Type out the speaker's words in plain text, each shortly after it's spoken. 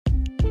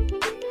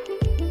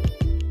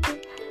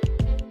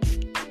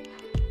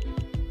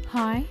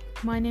Hi,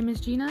 my name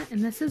is Gina,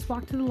 and this is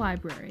Walk to the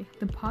Library,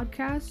 the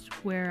podcast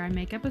where I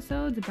make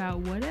episodes about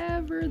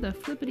whatever the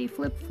flippity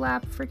flip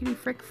flap, frickety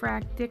frick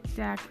frack, dick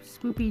dack,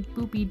 swoopy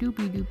boopy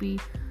doopy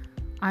doopy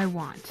I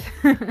want.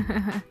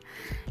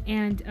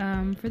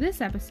 And for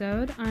this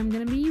episode, I'm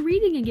going to be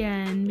reading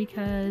again,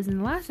 because in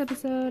the last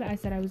episode I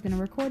said I was going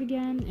to record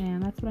again,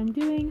 and that's what I'm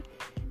doing,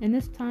 and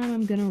this time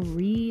I'm going to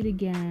read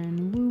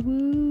again. Woo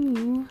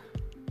woo!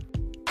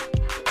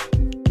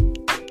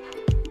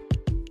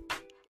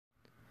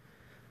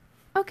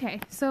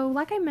 Okay, so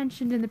like I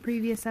mentioned in the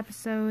previous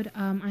episode,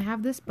 I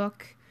have this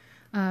book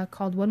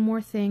called One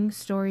More Thing,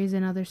 Stories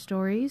and Other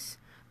Stories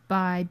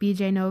by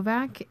B.J.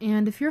 Novak,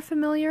 and if you're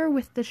familiar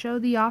with the show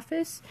The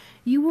Office,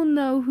 you will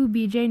know who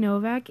B.J.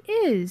 Novak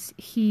is.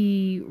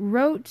 He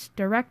wrote,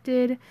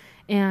 directed,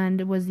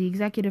 and was the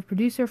executive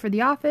producer for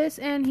The Office,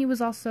 and he was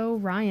also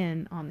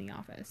Ryan on The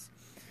Office.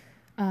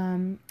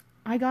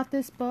 I got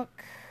this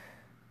book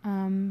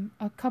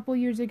a couple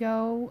years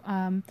ago,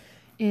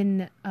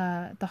 in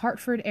the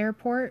Hartford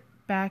airport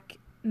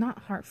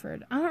not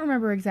Hartford. I don't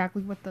remember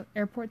exactly what the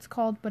airport's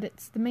called, but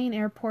it's the main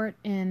airport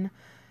in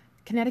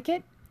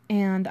Connecticut,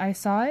 and I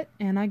saw it,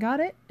 and I got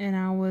it, and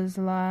I was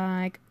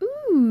like,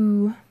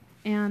 ooh,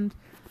 and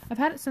I've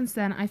had it since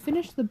then. I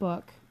finished the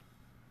book,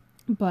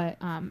 but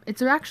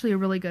it's actually a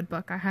really good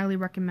book. I highly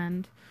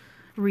recommend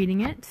reading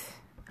it.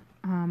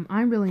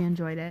 I really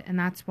enjoyed it, and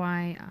that's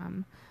why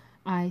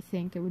I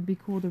think it would be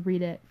cool to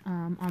read it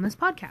on this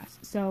podcast.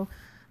 So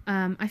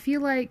I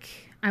feel like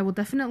I will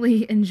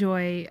definitely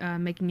enjoy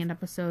making an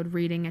episode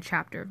reading a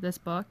chapter of this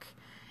book,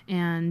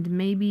 and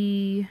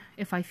maybe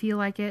if I feel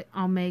like it,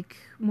 I'll make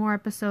more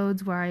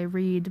episodes where I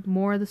read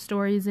more of the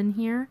stories in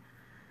here.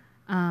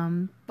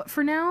 But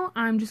for now,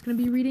 I'm just going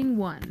to be reading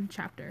one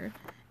chapter,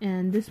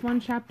 and this one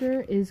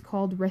chapter is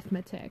called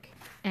Arithmetic,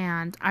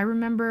 and I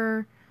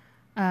remember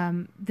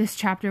this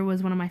chapter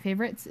was one of my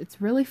favorites. It's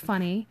really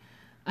funny.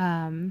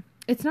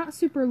 It's not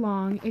super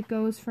long. It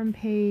goes from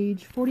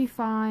page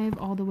 45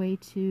 all the way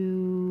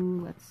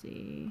to,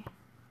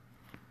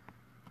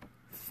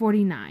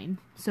 49.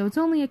 So it's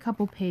only a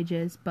couple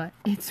pages, but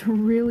it's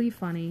really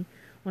funny.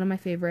 One of my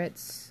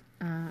favorites.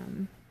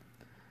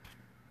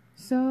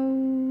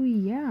 So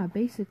yeah,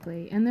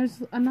 basically. And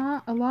there's a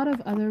lot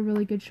of other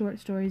really good short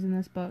stories in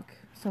this book.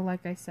 So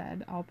like I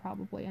said, I'll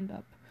probably end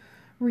up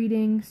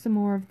reading some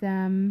more of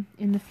them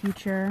in the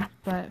future,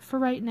 but for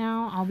right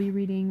now, I'll be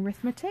reading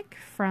Arithmetic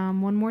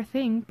from One More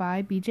Thing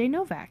by B.J.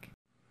 Novak.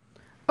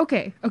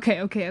 Okay.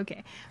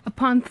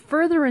 Upon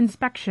further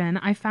inspection,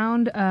 I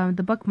found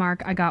the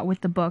bookmark I got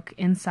with the book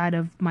inside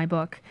of my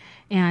book,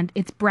 and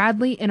it's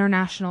Bradley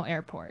International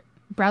Airport.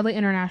 Bradley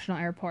International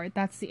Airport,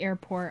 that's the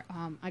airport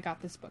I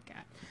got this book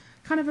at.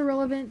 Kind of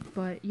irrelevant,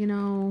 but,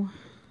 I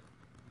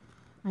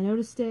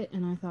noticed it,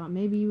 and I thought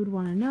maybe you would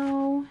want to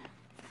know.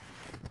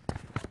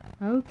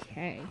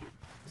 Okay,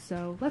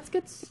 so let's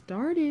get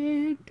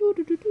started.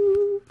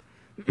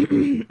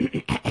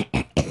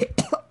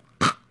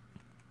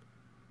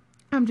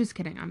 I'm just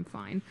kidding, I'm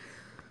fine.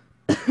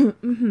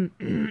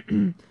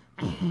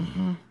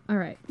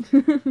 Alright.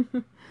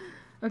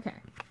 Okay,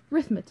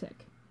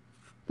 Arithmetic.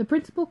 The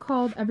principal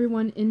called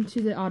everyone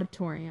into the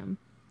auditorium.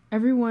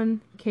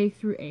 Everyone, K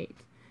through 8.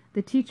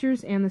 The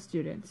teachers and the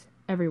students.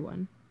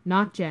 Everyone,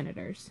 not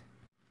janitors.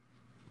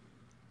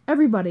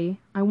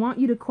 "Everybody, I want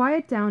you to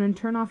quiet down and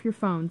turn off your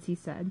phones," he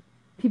said.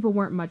 People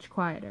weren't much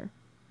quieter.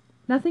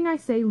 "Nothing I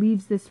say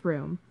leaves this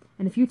room,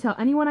 and if you tell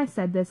anyone I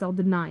said this, I'll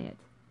deny it."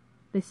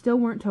 They still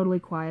weren't totally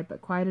quiet,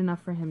 but quiet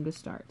enough for him to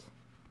start.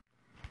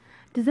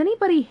 "Does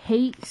anybody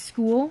hate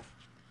school?"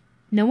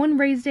 No one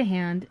raised a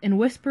hand, and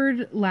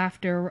whispered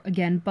laughter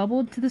again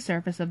bubbled to the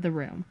surface of the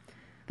room.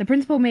 The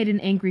principal made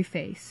an angry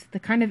face, the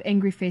kind of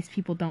angry face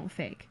people don't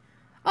fake.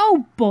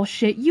 "Oh,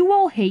 bullshit, you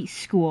all hate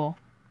school."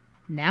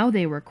 Now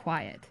they were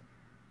quiet.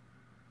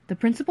 The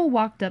principal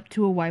walked up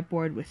to a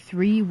whiteboard with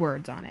 3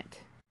 words on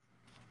it.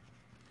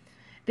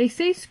 "They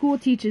say school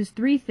teaches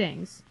 3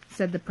 things,"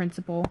 said the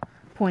principal,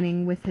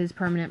 pointing with his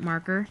permanent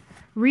marker.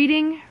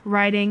 "Reading,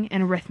 writing,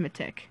 and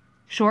arithmetic,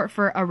 short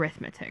for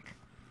arithmetic.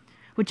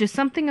 Which is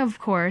something, of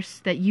course,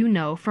 that you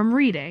know from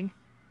reading."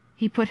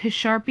 He put his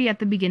Sharpie at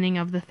the beginning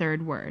of the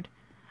 3rd word.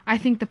 "I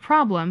think the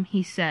problem,"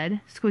 he said,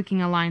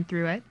 squeaking a line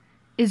through it,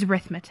 "is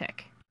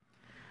arithmetic."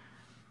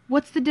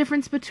 "What's the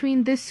difference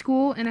between this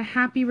school and a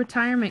happy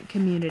retirement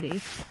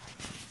community?"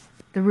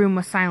 The room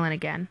was silent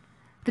again.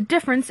 "The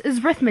difference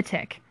is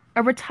arithmetic.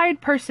 A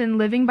retired person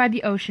living by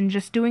the ocean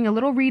just doing a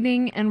little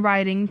reading and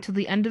writing till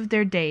the end of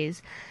their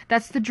days.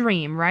 That's the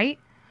dream, right?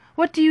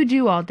 What do you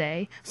do all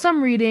day?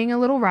 Some reading, a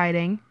little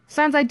writing.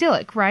 Sounds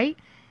idyllic, right?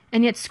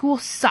 And yet school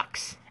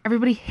sucks.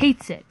 Everybody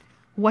hates it.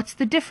 What's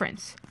the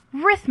difference?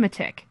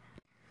 Arithmetic.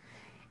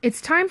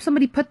 It's time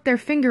somebody put their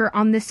finger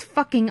on this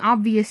fucking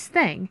obvious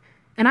thing.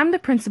 And I'm the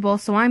principal,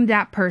 so I'm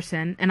that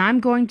person, and I'm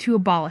going to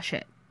abolish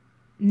it.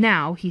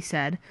 Now," he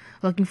said,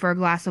 looking for a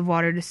glass of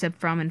water to sip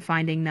from and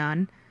finding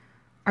none,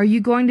 "are you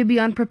going to be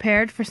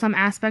unprepared for some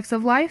aspects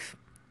of life?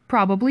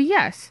 Probably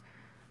yes.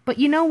 But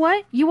you know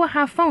what? You will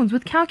have phones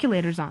with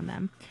calculators on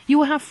them. You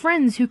will have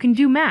friends who can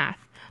do math.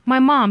 My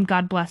mom,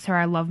 God bless her,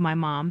 I love my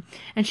mom,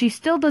 and she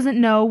still doesn't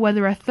know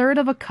whether a third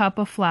of a cup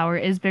of flour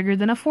is bigger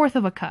than a fourth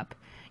of a cup.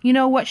 You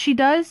know what she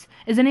does?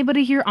 Is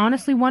anybody here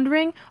honestly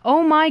wondering?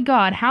 Oh my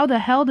God, how the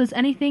hell does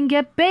anything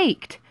get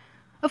baked?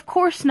 Of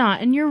course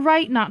not, and you're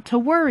right not to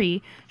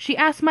worry. She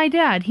asked my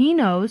dad, he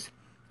knows.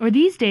 Or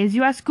these days,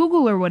 you ask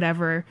Google or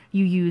whatever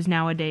you use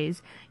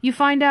nowadays. You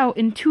find out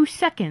in 2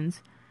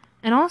 seconds.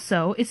 And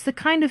also, it's the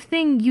kind of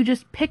thing you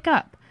just pick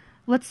up.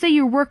 Let's say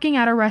you're working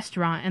at a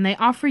restaurant and they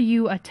offer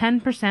you a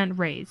 10%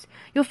 raise.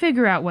 You'll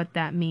figure out what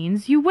that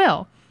means. You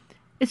will.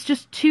 It's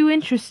just too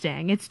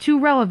interesting. It's too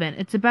relevant.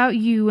 It's about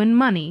you and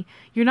money.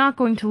 You're not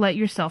going to let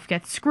yourself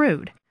get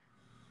screwed.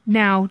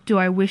 Now, do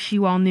I wish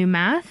you all knew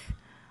math?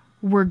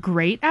 We're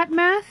great at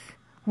math?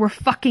 We're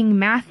fucking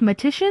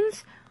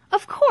mathematicians?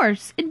 Of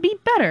course, it'd be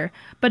better,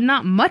 but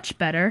not much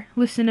better.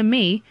 Listen to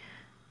me.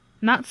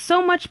 Not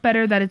so much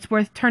better that it's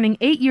worth turning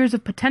 8 years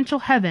of potential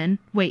heaven.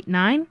 Wait,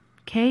 9?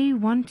 K,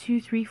 1, 2,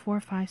 3, 4,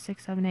 5,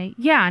 6, 7, 8.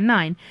 Yeah,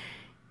 9.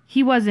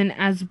 He wasn't,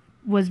 as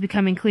was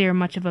becoming clear,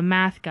 much of a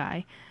math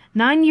guy.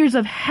 9 years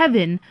of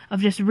heaven of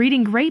just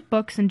reading great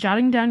books and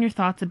jotting down your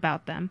thoughts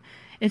about them.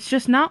 It's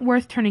just not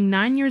worth turning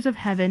 9 years of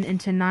heaven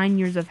into 9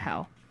 years of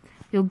hell.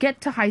 You'll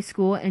get to high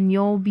school and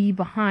you'll be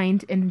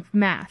behind in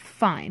math,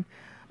 fine.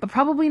 But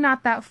probably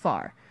not that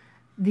far.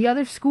 The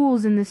other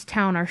schools in this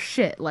town are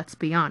shit, let's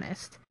be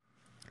honest.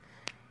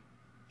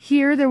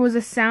 Here there was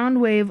a sound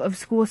wave of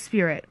school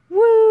spirit.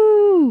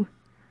 Woo!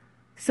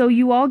 So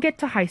you all get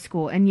to high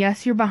school, and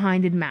yes, you're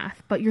behind in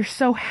math, but you're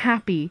so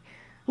happy.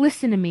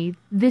 Listen to me,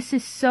 this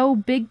is so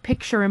big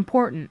picture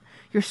important.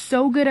 You're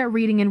so good at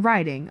reading and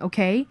writing,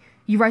 okay?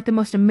 You write the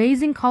most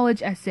amazing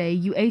college essay,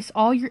 you ace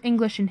all your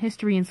English and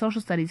history and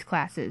social studies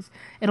classes.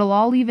 It'll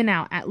all even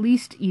out, at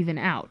least even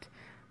out.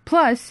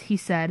 Plus, he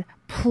said,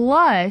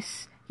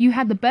 plus, you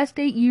had the best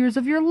 8 years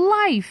of your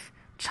life.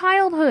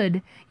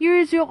 Childhood.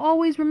 Years you'll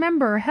always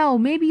remember. Hell,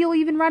 maybe you'll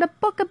even write a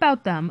book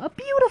about them. A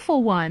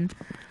beautiful one.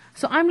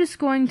 So I'm just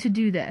going to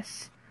do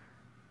this.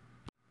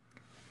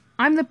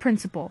 I'm the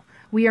principal.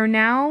 We are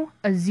now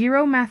a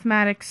zero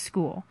mathematics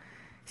school.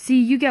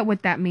 See, you get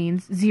what that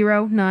means.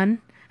 Zero,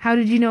 none. How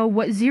did you know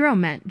what zero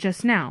meant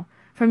just now?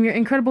 From your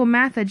incredible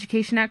math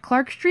education at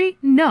Clark Street?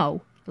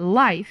 No.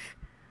 Life.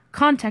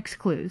 Context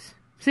clues.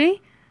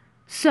 See?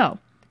 So,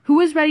 who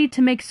is ready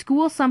to make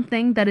school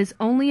something that is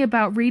only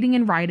about reading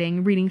and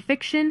writing, reading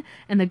fiction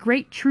and the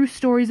great true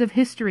stories of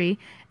history,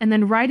 and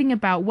then writing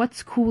about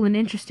what's cool and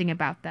interesting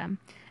about them?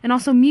 And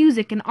also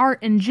music and art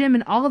and gym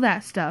and all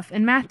that stuff.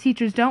 And math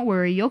teachers, don't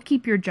worry, you'll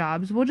keep your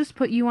jobs. We'll just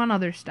put you on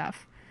other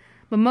stuff.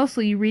 But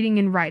mostly reading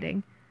and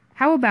writing.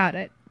 How about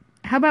it?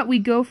 How about we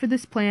go for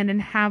this plan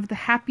and have the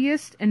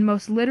happiest and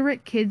most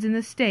literate kids in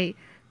the state,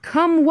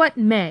 come what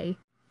may?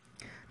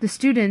 The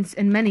students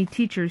and many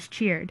teachers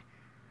cheered.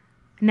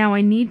 Now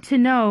I need to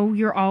know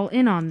you're all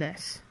in on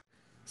this,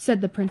 said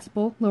the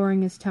principal,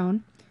 lowering his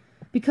tone.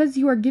 Because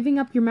you are giving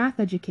up your math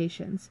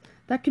educations.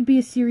 That could be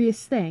a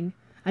serious thing.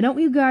 I don't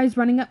want you guys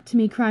running up to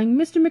me crying,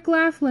 Mr.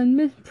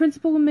 McLaughlin,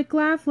 Principal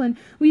McLaughlin,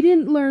 we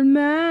didn't learn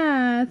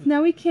math.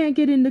 Now we can't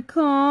get into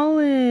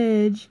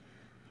college.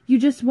 You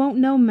just won't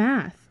know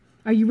math.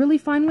 Are you really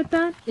fine with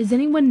that? Is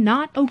anyone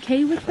not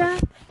okay with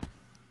that?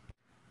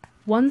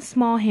 One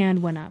small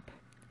hand went up.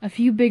 A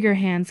few bigger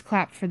hands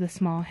clapped for the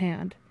small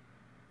hand.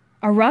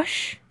 A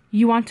rush?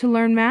 You want to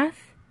learn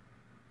math?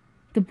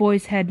 The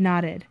boy's head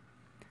nodded.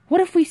 What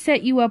if we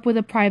set you up with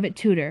a private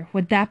tutor?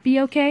 Would that be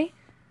okay?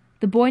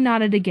 The boy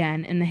nodded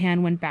again, and the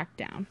hand went back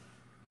down.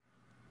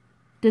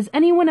 Does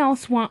anyone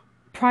else want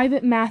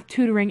private math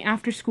tutoring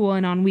after school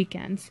and on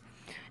weekends?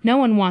 No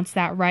one wants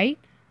that, right?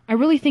 I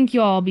really think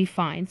you'll all be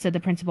fine, said the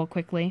principal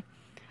quickly.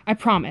 I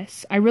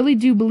promise. I really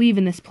do believe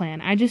in this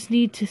plan. I just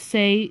need to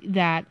say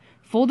that,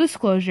 full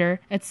disclosure,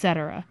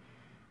 etc.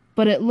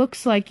 But it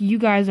looks like you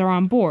guys are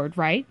on board,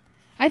 right?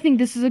 I think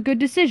this is a good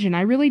decision,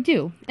 I really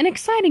do. An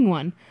exciting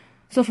one.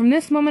 So from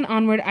this moment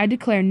onward, I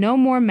declare no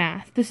more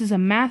math. This is a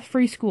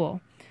math-free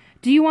school.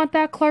 Do you want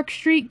that, Clark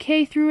Street,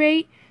 K through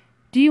 8?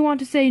 Do you want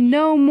to say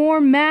no more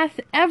math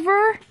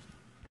ever?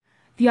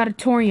 The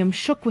auditorium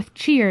shook with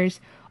cheers.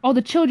 All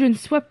the children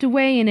swept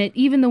away in it,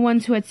 even the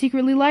ones who had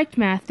secretly liked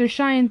math. Their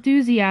shy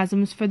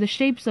enthusiasms for the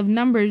shapes of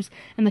numbers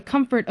and the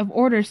comfort of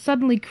order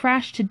suddenly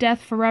crashed to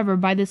death forever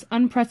by this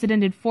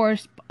unprecedented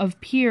force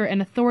of peer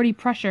and authority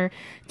pressure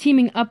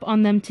teaming up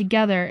on them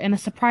together in a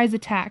surprise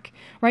attack,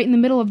 right in the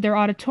middle of their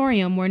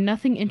auditorium where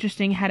nothing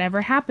interesting had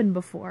ever happened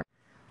before.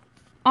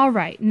 All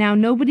right, now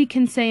nobody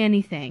can say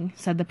anything,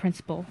 said the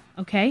principal,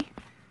 okay?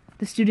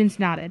 The students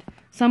nodded.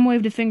 Some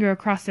waved a finger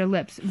across their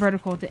lips,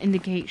 vertical to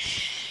indicate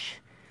shh.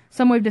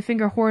 Some waved a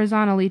finger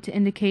horizontally to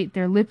indicate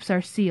their lips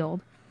are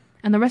sealed.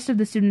 And the rest of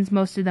the students,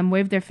 most of them,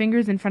 waved their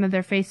fingers in front of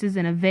their faces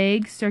in a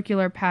vague,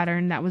 circular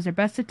pattern that was their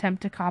best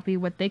attempt to copy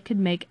what they could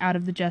make out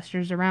of the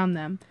gestures around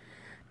them.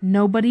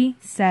 Nobody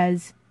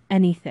says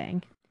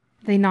anything.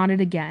 They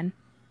nodded again.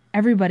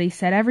 Everybody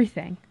said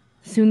everything.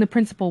 Soon the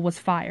principal was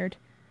fired.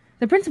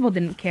 The principal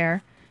didn't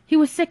care. He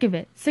was sick of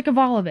it, sick of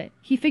all of it.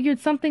 He figured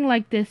something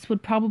like this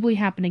would probably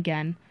happen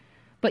again.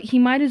 but he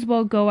might as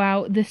well go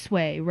out this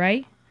way,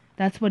 right?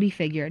 That's what he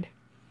figured.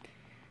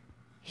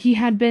 He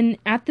had been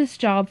at this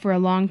job for a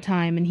long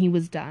time, and he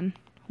was done.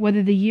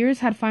 Whether the years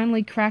had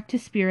finally cracked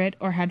his spirit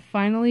or had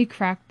finally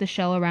cracked the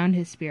shell around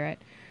his spirit,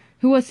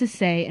 who was to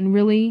say, and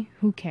really,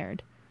 who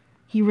cared?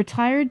 He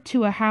retired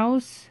to a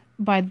house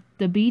by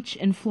the beach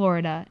in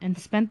Florida and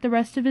spent the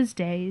rest of his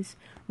days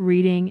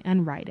reading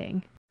and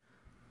writing.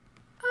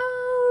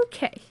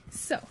 Okay,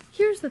 so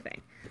here's the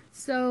thing.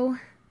 So,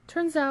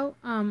 turns out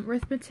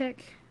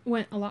arithmetic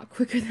went a lot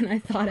quicker than I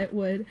thought it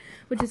would,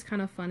 which is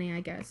kind of funny,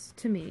 I guess,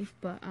 to me,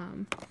 but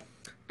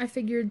I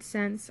figured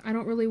since I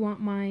don't really want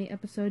my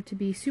episode to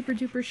be super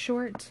duper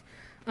short,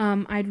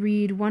 I'd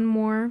read one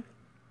more.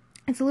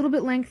 It's a little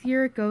bit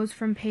lengthier. It goes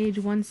from page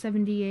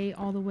 178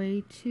 all the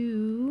way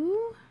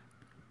to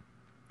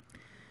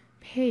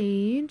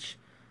page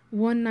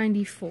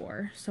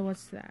 194. So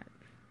what's that?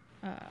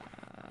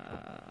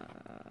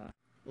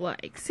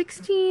 Like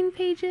 16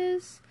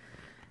 pages.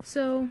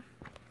 So,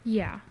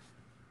 yeah.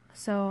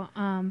 So,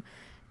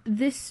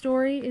 this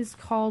story is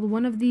called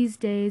One of These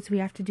Days We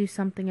Have to Do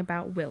Something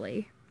About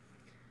Willie.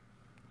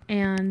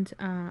 And,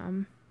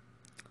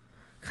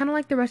 kind of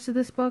like the rest of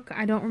this book,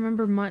 I don't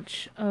remember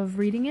much of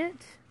reading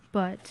it,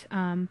 but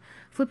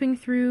flipping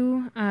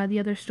through the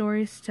other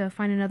stories to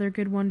find another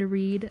good one to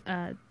read,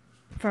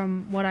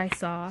 from what I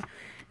saw,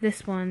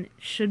 this one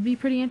should be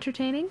pretty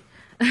entertaining.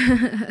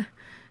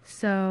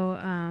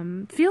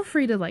 So, feel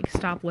free to,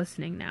 stop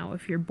listening now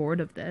if you're bored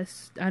of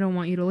this. I don't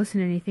want you to listen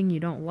to anything you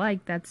don't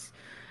like. That's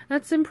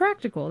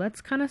impractical.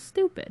 That's kind of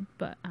stupid.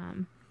 But,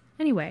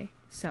 anyway,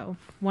 so,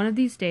 one of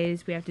these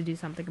days we have to do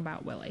something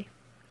about Willie.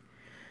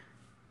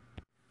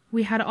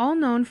 We had all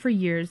known for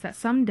years that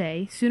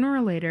someday, sooner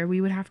or later,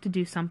 we would have to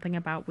do something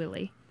about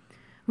Willie.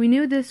 We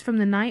knew this from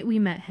the night we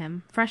met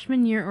him,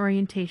 freshman year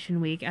orientation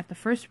week at the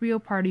first real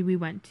party we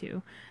went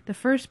to, the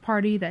first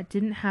party that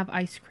didn't have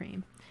ice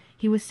cream.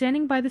 He was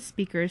standing by the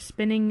speakers,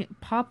 spinning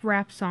pop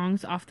rap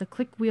songs off the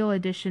click wheel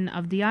edition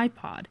of the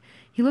iPod.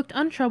 He looked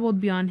untroubled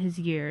beyond his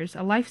years,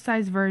 a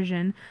life-size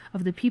version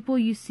of the people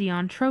you see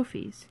on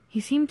trophies. He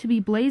seemed to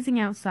be blazing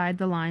outside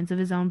the lines of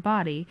his own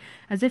body,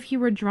 as if he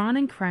were drawn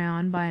in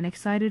crayon by an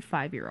excited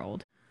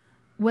 5-year-old.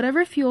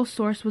 Whatever fuel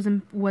source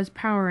was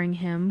powering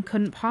him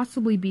couldn't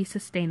possibly be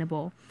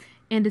sustainable,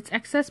 and its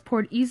excess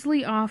poured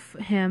easily off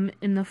him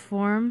in the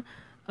form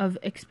of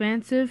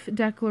expansive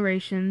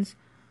declarations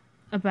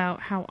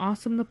about how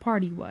awesome the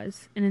party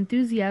was, an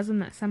enthusiasm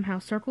that somehow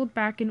circled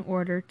back in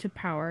order to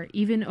power,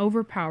 even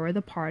overpower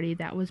the party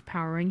that was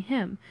powering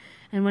him.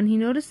 And when he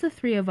noticed the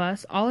three of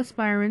us, all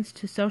aspirants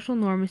to social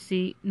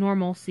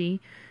normalcy,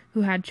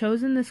 who had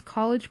chosen this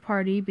college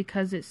party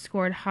because it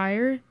scored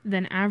higher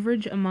than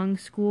average among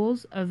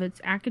schools of its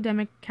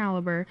academic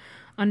caliber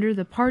under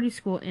the Party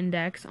School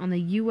Index on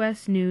the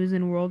U.S. News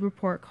and World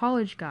Report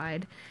College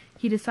Guide,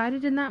 he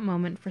decided in that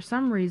moment, for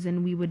some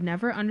reason we would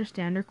never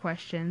understand or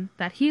question,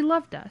 that he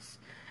loved us,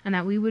 and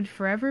that we would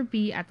forever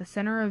be at the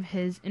center of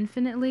his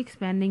infinitely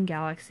expanding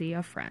galaxy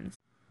of friends.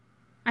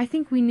 I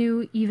think we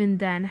knew even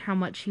then how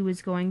much he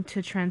was going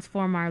to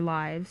transform our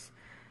lives,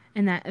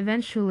 and that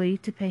eventually,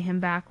 to pay him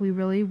back, we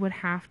really would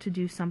have to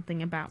do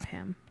something about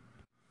him.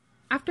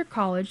 After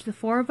college, the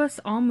four of us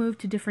all moved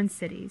to different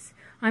cities.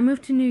 I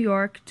moved to New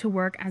York to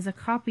work as a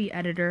copy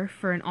editor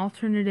for an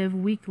alternative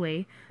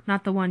weekly,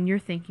 not the one you're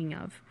thinking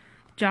of.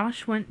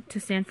 Josh went to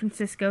San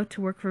Francisco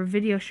to work for a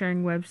video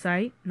sharing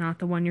website, not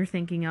the one you're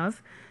thinking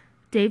of.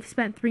 Dave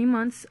spent 3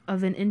 months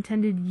of an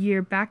intended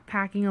year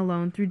backpacking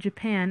alone through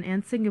Japan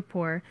and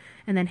Singapore,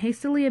 and then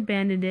hastily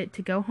abandoned it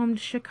to go home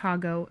to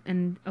Chicago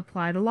and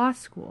apply to law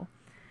school.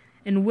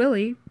 And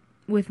Willie,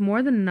 with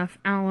more than enough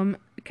alum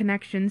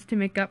connections to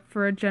make up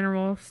for a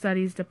general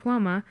studies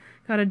diploma,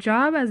 got a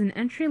job as an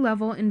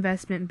entry-level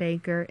investment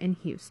banker in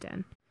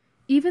Houston.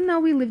 Even though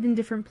we lived in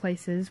different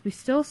places, we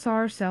still saw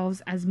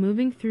ourselves as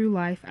moving through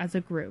life as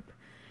a group.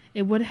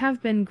 It would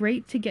have been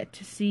great to get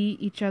to see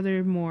each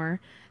other more.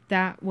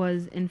 That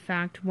was, in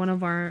fact, one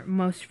of our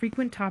most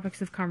frequent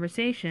topics of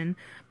conversation,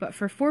 but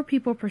for 4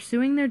 people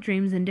pursuing their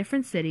dreams in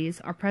different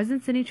cities, our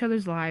presence in each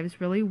other's lives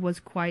really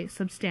was quite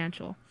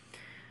substantial.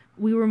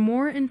 We were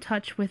more in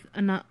touch with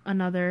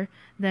another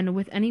than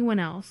with anyone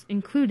else,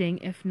 including,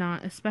 if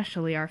not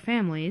especially, our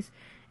families,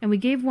 and we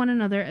gave one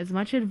another as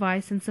much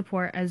advice and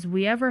support as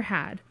we ever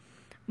had.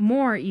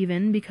 More,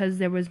 even, because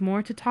there was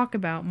more to talk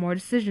about, more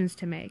decisions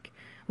to make.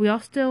 We all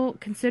still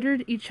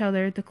considered each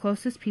other the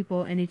closest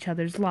people in each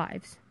other's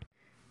lives.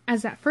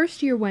 As that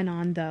first year went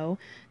on, though,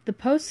 the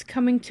posts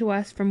coming to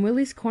us from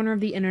Willie's corner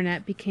of the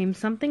internet became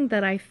something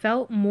that I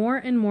felt more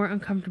and more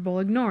uncomfortable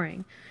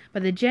ignoring. By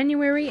the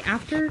January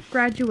after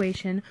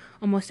graduation,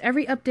 almost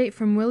every update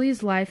from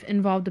Willie's life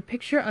involved a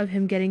picture of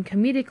him getting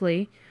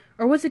comedically,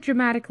 or was it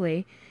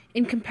dramatically,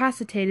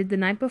 incapacitated the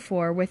night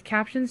before, with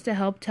captions to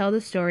help tell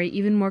the story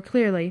even more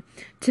clearly.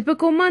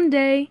 Typical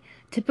Monday,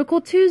 typical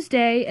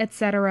Tuesday,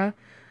 etc.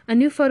 A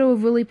new photo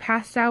of Willie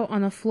passed out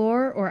on the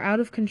floor or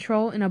out of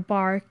control in a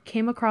bar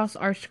came across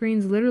our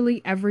screens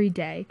literally every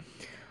day.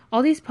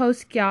 All these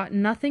posts got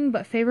nothing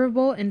but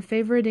favorable and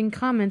favoriting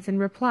comments and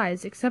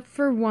replies, except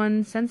for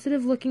one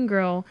sensitive-looking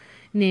girl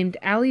named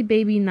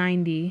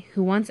AllieBaby90,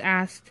 who once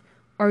asked,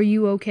 "Are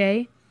you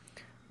okay?"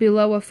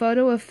 below a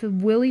photo of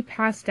Willie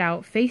passed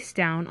out, face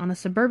down, on a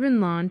suburban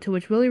lawn, to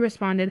which Willie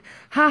responded,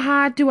 "Ha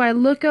ha, do I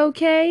look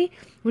okay?"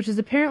 which is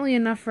apparently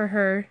enough for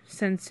her,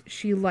 since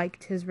she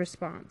liked his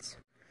response.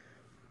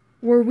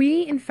 Were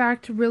we, in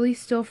fact, really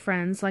still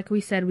friends, like we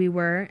said we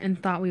were,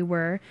 and thought we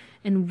were,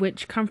 and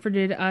which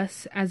comforted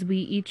us as we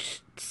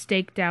each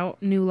staked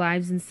out new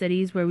lives in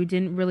cities where we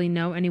didn't really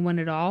know anyone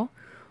at all?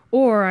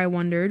 Or, I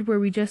wondered, were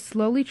we just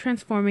slowly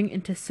transforming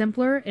into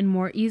simpler and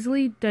more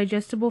easily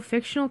digestible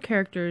fictional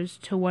characters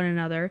to one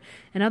another,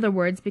 in other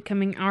words,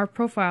 becoming our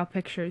profile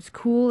pictures,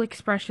 cool,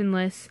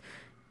 expressionless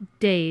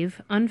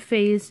Dave,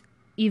 unfazed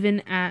even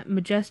at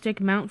majestic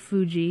Mount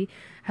Fuji,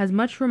 has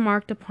much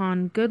remarked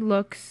upon good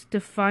looks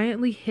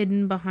defiantly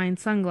hidden behind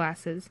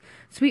sunglasses.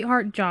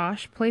 Sweetheart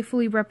Josh,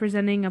 playfully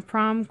representing a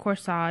prom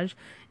corsage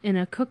in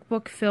a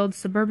cookbook-filled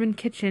suburban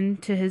kitchen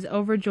to his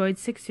overjoyed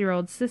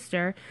 6-year-old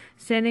sister,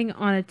 standing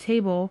on a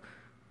table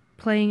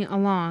playing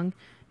along.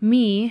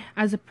 Me,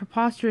 as a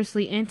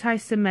preposterously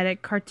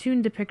anti-Semitic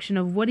cartoon depiction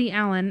of Woody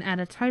Allen at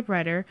a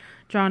typewriter,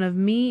 drawn of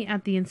me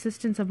at the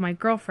insistence of my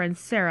girlfriend,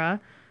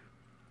 Sarah,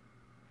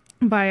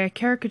 by a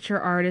caricature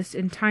artist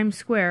in Times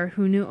Square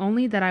who knew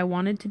only that I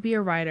wanted to be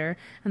a writer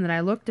and that I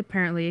looked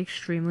apparently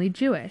extremely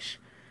Jewish.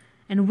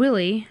 And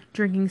Willie,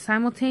 drinking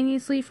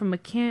simultaneously from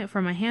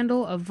a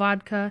handle of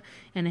vodka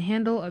and a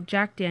handle of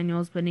Jack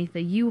Daniels beneath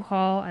a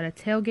U-Haul at a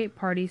tailgate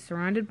party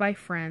surrounded by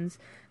friends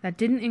that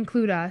didn't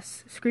include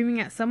us, screaming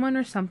at someone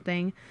or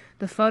something,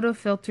 the photo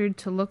filtered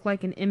to look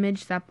like an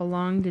image that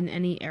belonged in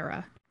any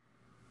era.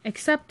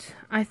 Except,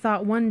 I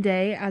thought one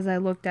day as I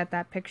looked at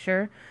that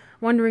picture,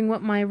 wondering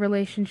what my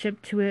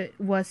relationship to it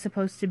was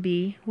supposed to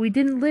be, we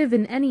didn't live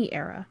in any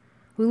era.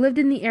 We lived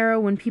in the era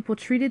when people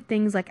treated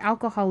things like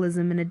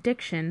alcoholism and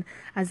addiction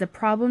as the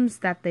problems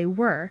that they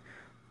were,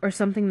 or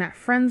something that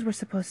friends were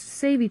supposed to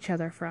save each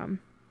other from,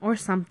 or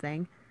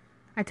something.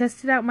 I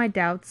tested out my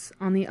doubts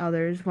on the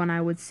others when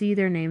I would see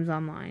their names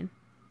online.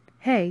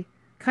 Hey,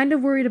 kind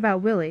of worried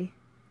about Willie.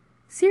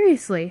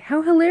 Seriously,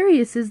 how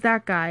hilarious is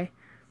that guy?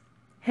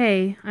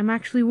 Hey, I'm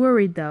actually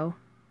worried though.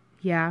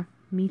 Yeah,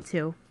 me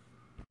too.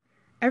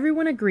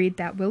 Everyone agreed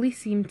that Willie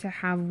seemed to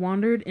have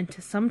wandered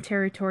into some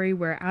territory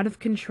where out of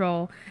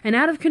control and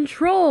out of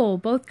control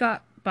both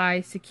got by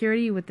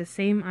security with the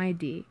same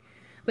ID.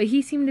 But he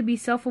seemed to be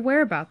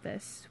self-aware about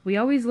this. We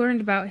always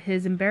learned about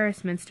his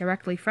embarrassments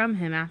directly from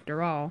him,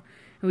 after all,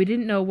 and we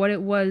didn't know what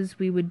it was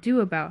we would do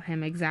about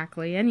him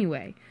exactly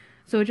anyway.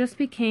 So it just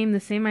became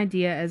the same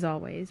idea as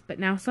always, but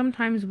now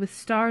sometimes with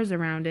stars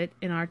around it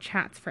in our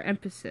chats for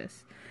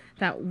emphasis,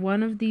 that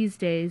one of these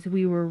days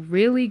we were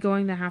really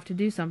going to have to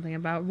do something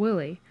about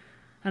Willie.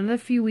 Another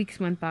few weeks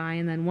went by,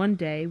 and then one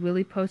day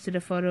Willie posted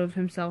a photo of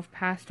himself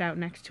passed out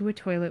next to a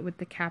toilet with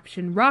the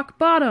caption, "Rock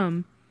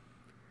bottom!"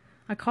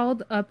 I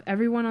called up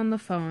everyone on the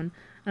phone,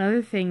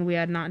 another thing we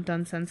had not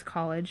done since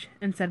college,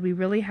 and said we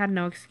really had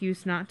no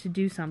excuse not to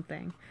do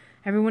something.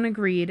 Everyone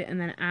agreed, and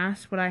then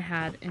asked what I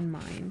had in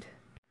mind.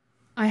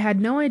 I had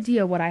no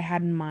idea what I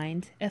had in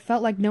mind. It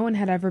felt like no one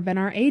had ever been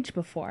our age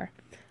before.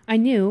 I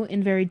knew,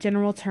 in very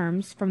general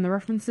terms, from the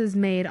references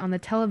made on the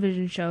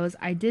television shows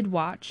I did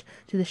watch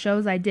to the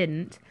shows I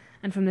didn't,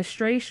 and from the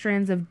stray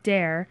strands of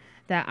Dare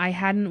that I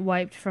hadn't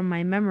wiped from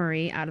my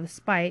memory out of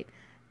spite,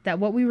 that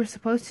what we were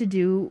supposed to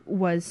do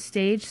was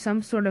stage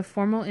some sort of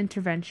formal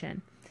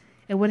intervention.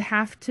 It would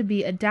have to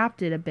be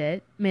adapted a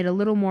bit, made a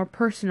little more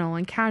personal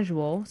and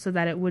casual, so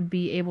that it would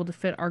be able to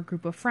fit our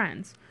group of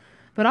friends.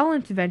 But all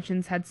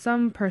interventions had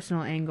some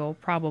personal angle,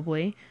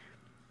 probably.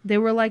 They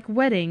were like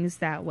weddings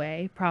that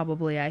way,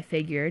 probably, I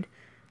figured.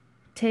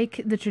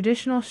 Take the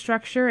traditional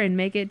structure and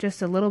make it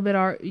just a little bit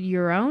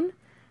your own?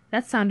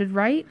 That sounded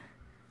right.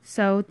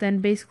 So, then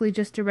basically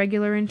just a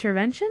regular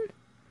intervention?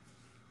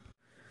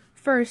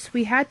 First,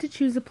 we had to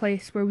choose a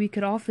place where we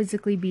could all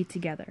physically be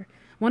together.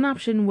 One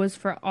option was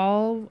for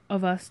all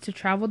of us to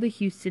travel to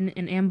Houston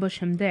and ambush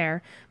him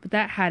there, but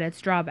that had its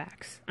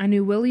drawbacks. I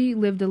knew Willie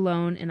lived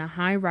alone in a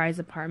high-rise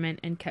apartment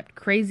and kept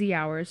crazy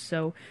hours,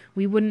 so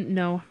we wouldn't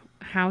know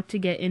how to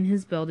get in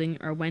his building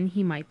or when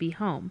he might be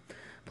home.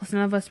 Plus,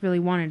 none of us really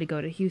wanted to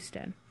go to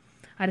Houston.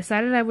 I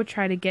decided I would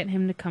try to get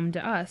him to come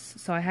to us,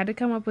 so I had to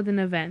come up with an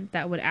event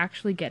that would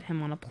actually get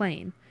him on a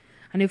plane.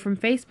 I knew from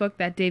Facebook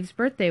that Dave's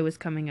birthday was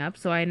coming up,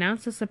 so I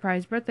announced a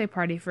surprise birthday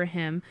party for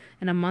him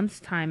in a month's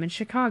time in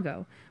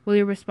Chicago.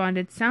 Willie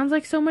responded, "Sounds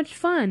like so much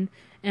fun,"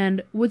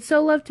 and "would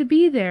so love to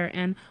be there,"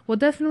 and "we'll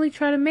definitely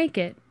try to make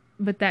it,"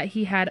 but that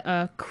he had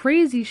a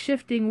crazy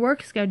shifting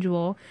work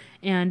schedule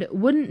and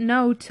wouldn't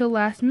know till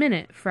last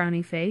minute,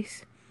 frowny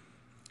face.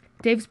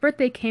 Dave's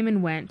birthday came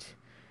and went.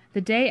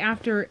 The day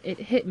after it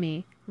hit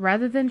me,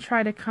 rather than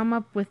try to come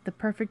up with the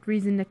perfect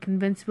reason to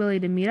convince Willie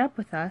to meet up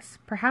with us,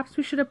 perhaps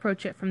we should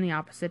approach it from the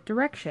opposite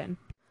direction.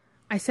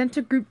 I sent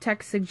a group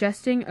text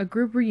suggesting a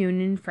group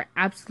reunion for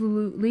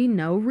absolutely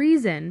no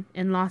reason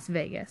in Las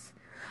Vegas.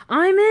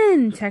 "I'm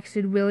in,"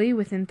 texted Willie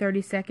within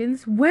 30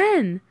 seconds.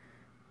 "When?"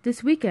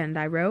 This weekend,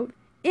 I wrote.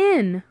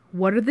 In!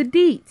 What are the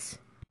deets?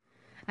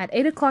 At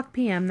 8:00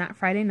 p.m. that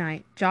Friday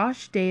night,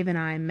 Josh, Dave, and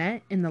I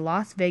met in the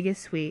Las Vegas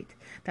suite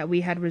that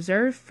we had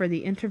reserved for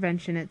the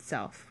intervention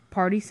itself,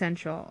 Party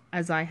Central,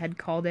 as I had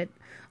called it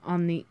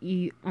on the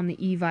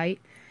Evite,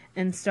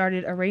 and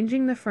started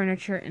arranging the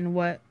furniture in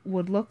what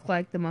would look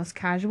like the most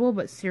casual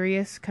but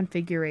serious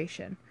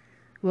configuration.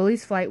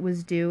 Willie's flight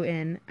was due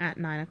in at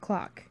 9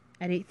 o'clock.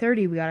 At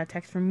 8:30 we got a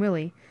text from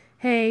Willie.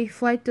 Hey,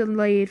 flight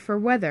delayed for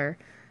weather.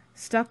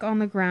 Stuck on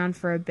the ground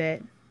for a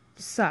bit.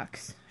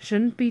 Sucks.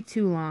 Shouldn't be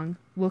too long.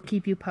 We'll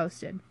keep you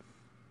posted.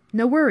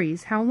 No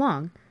worries. How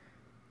long?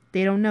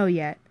 They don't know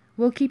yet.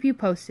 We'll keep you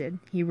posted,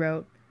 he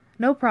wrote.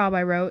 No prob,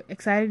 I wrote.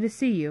 Excited to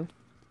see you.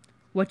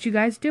 What you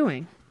guys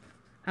doing?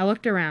 I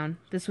looked around.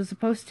 This was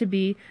supposed to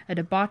be a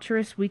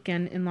debaucherous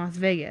weekend in Las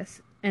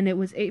Vegas, and it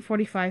was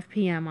 8:45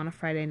 p.m. on a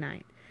Friday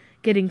night.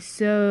 Getting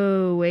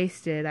so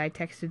wasted, I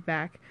texted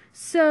back.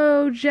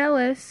 So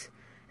jealous.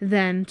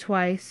 Then,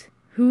 twice,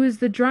 who is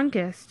the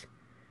drunkest?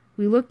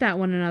 We looked at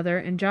one another,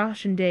 and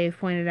Josh and Dave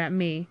pointed at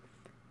me.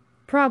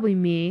 Probably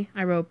me,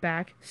 I wrote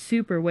back,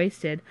 super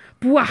wasted.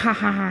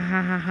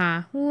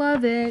 Bwahahahaha.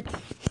 Love it.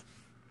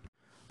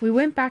 We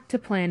went back to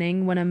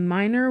planning when a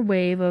minor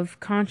wave of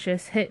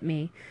conscience hit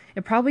me.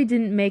 It probably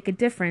didn't make a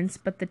difference,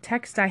 but the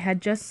text I had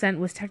just sent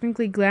was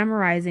technically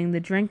glamorizing the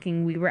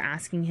drinking we were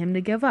asking him to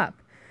give up.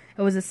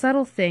 It was a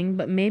subtle thing,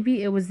 but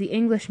maybe it was the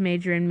English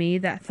major in me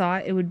that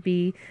thought it would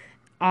be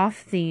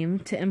off-theme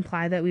to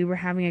imply that we were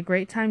having a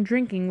great time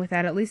drinking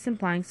without at least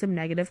implying some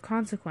negative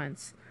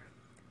consequence.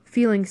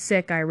 Feeling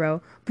sick, I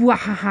wrote.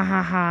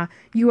 Bwahahaha,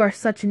 you are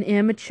such an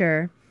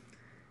amateur.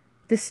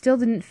 This still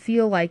didn't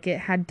feel like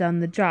it had done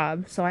the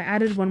job, so I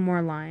added one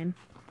more line.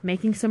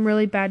 Making some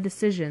really bad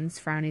decisions,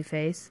 frowny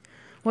face.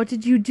 What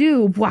did you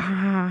do?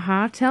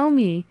 Bwahahaha, tell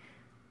me.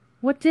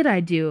 What did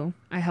I do?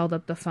 I held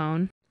up the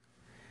phone.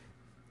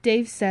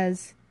 Dave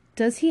says,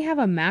 does he have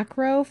a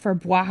macro for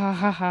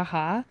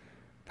bwahahaha?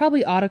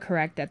 Probably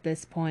autocorrect at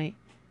this point.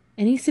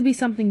 It needs to be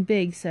something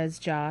big, says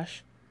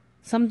Josh.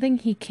 Something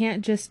he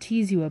can't just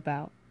tease you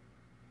about.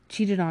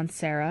 Cheated on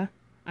Sarah,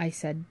 I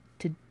said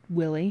to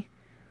Willie.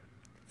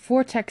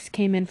 4 texts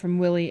came in from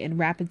Willie in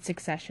rapid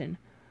succession.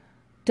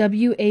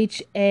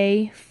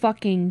 WHA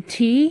fucking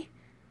T?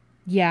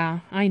 Yeah,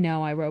 I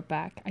know, I wrote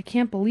back. I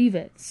can't believe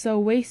it. So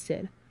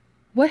wasted.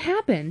 What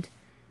happened?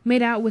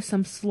 Made out with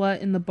some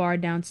slut in the bar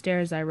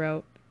downstairs, I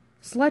wrote.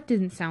 Slut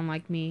didn't sound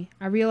like me.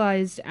 I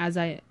realized as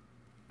I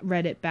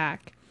read it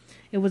back.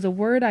 It was a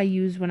word I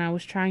used when I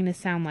was trying to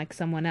sound like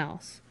someone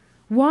else.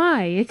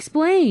 Why?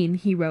 Explain,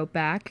 he wrote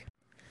back.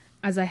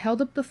 As I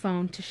held up the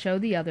phone to show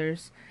the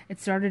others, it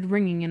started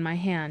ringing in my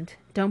hand.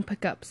 Don't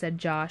pick up, said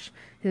Josh.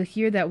 He'll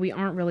hear that we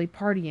aren't really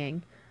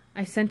partying.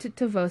 I sent it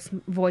to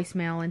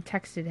voicemail and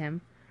texted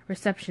him.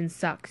 Reception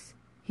sucks.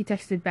 He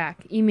texted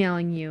back,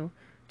 emailing you.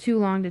 Too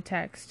long to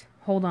text.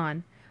 Hold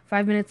on.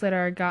 5 minutes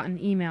later I got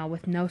an email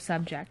with no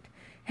subject.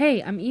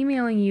 Hey, I'm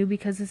emailing you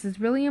because this is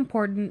really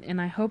important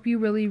and I hope you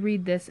really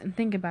read this and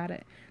think about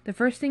it. The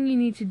first thing you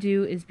need to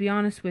do is be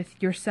honest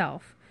with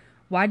yourself.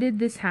 Why did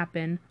this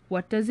happen?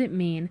 What does it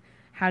mean?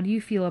 How do you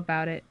feel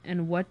about it?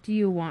 And what do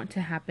you want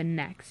to happen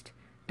next?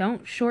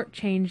 Don't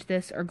shortchange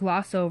this or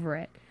gloss over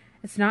it.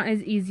 It's not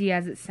as easy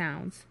as it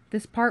sounds.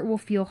 This part will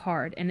feel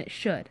hard, and it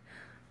should.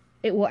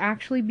 It will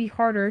actually be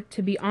harder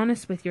to be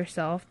honest with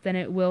yourself than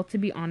it will to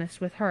be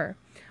honest with her.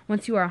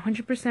 Once you are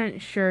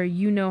 100% sure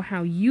you know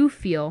how you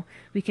feel,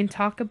 we can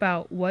talk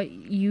about what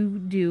you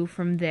do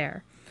from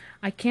there.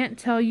 I can't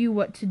tell you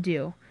what to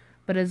do,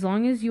 but as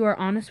long as you are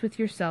honest with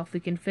yourself,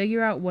 we can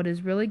figure out what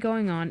is really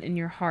going on in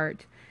your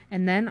heart,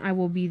 and then I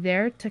will be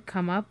there to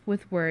come up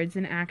with words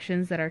and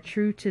actions that are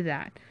true to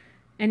that.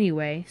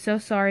 Anyway, so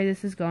sorry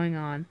this is going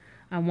on.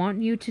 I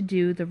want you to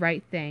do the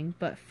right thing,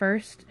 but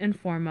first and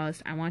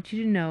foremost, I want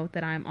you to know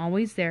that I am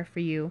always there for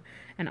you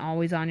and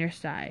always on your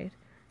side.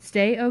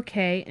 Stay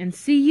okay and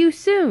see you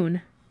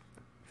soon!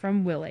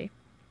 From Willie.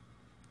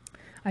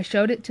 I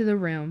showed it to the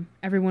room.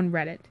 Everyone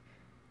read it.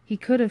 He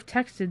could have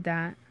texted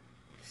that,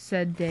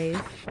 said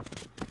Dave.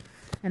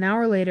 An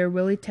hour later,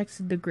 Willie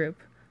texted the group.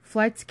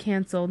 Flights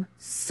canceled.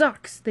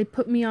 Sucks! They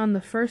put me on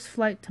the first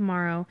flight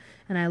tomorrow,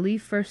 and I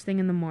leave first thing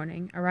in the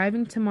morning,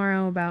 arriving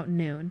tomorrow about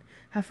noon.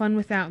 Have fun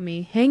without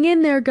me. Hang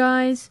in there,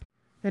 guys!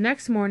 The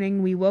next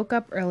morning, we woke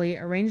up early,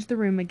 arranged the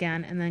room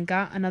again, and then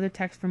got another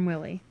text from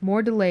Willie.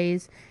 More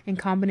delays, in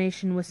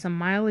combination with some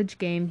mileage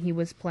game he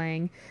was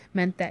playing,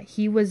 meant that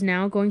he was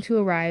now going to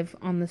arrive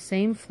on the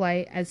same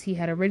flight as he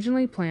had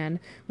originally planned,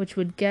 which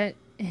would get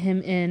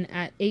him in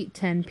at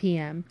 8:10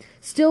 p.m.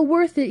 Still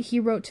worth it, he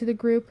wrote to the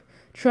group.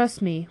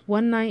 Trust me,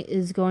 one night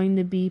is going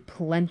to be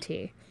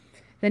plenty.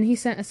 Then he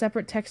sent a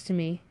separate text to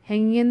me.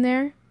 Hanging in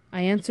there?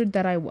 I answered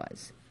that I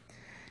was.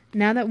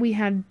 Now that we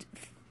had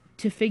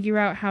to figure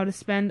out how to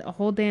spend a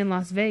whole day in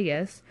Las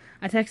Vegas,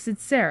 I texted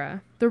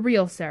Sarah, the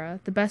real Sarah,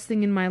 the best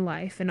thing in my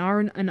life, an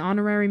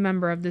honorary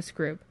member of this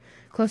group,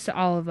 close to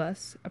all of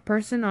us, a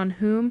person on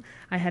whom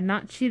I had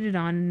not cheated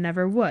on and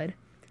never would.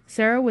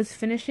 Sarah was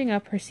finishing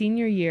up her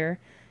senior year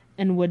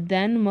and would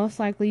then most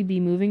likely be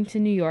moving to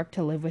New York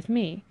to live with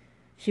me.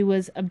 She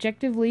was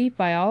objectively,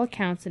 by all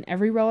accounts in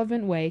every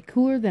relevant way,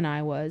 cooler than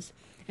I was,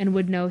 and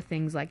would know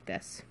things like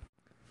this.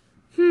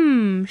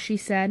 She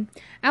said.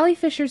 Allie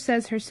Fisher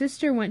says her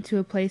sister went to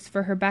a place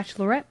for her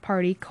bachelorette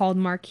party called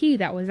Marquee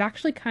that was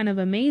actually kind of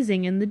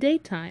amazing in the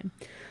daytime.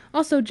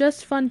 Also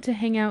just fun to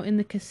hang out in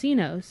the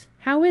casinos.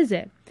 How is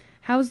it?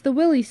 How's the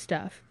Willie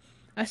stuff?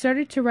 I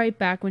started to write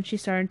back when she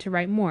started to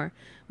write more.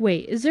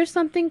 Wait, is there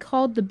something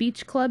called the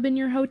Beach Club in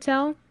your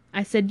hotel?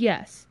 I said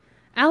yes.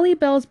 Allie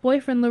Bell's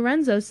boyfriend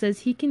Lorenzo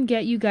says he can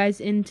get you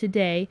guys in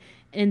today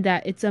and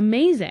that it's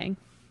amazing.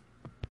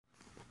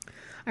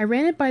 I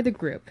ran it by the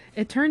group.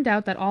 It turned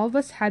out that all of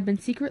us had been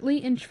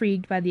secretly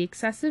intrigued by the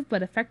excessive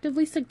but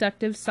effectively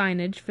seductive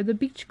signage for the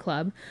beach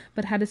club,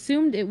 but had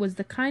assumed it was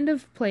the kind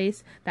of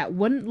place that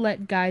wouldn't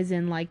let guys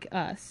in like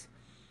us,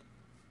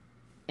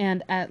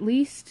 and at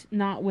least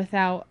not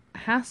without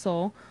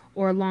hassle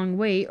or a long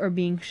wait or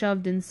being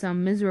shoved in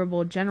some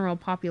miserable general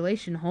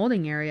population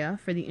holding area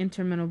for the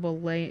interminable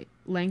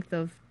length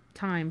of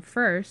time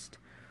first.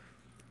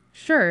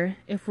 Sure,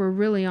 if we're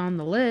really on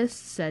the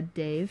list, said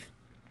Dave.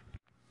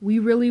 We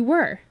really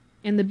were,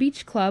 and the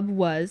beach club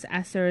was,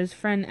 as Sarah's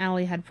friend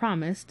Allie had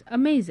promised,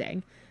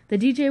 amazing. The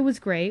DJ was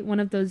great,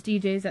 one of those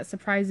DJs that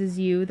surprises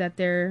you that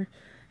there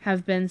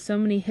have been so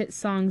many hit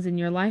songs in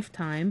your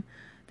lifetime.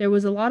 There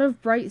was a lot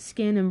of bright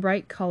skin and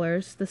bright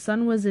colors, the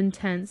sun was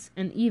intense,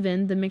 and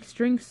even the mixed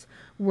drinks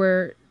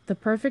were the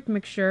perfect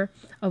mixture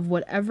of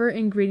whatever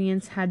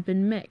ingredients had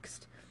been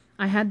mixed.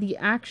 I had the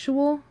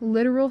actual,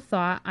 literal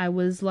thought I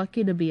was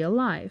lucky to be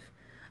alive.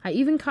 I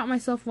even caught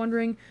myself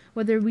wondering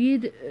whether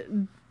we'd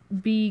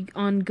be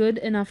on good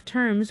enough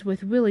terms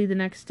with Willie the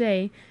next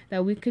day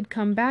that we could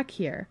come back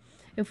here.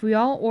 If we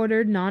all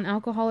ordered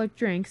non-alcoholic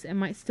drinks, it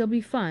might still be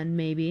fun,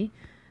 maybe.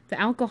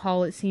 The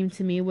alcohol, it seemed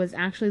to me, was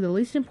actually the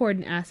least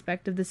important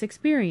aspect of this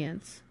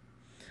experience.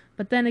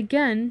 But then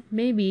again,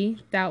 maybe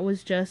that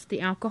was just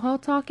the alcohol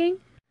talking?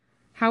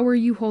 How were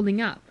you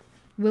holding up?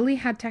 Willie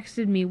had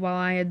texted me while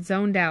I had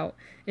zoned out.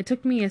 It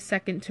took me a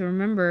second to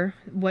remember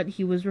what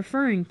he was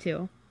referring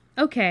to.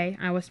 Okay,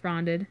 I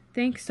responded.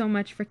 Thanks so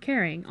much for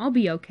caring. I'll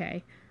be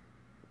okay.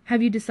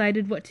 Have you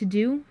decided what to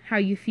do? How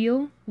you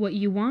feel? What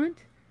you want?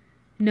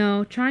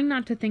 No, trying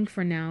not to think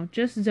for now.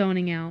 Just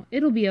zoning out.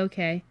 It'll be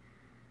okay.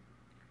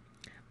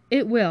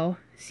 It will.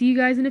 See you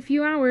guys in a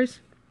few hours.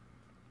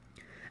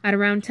 At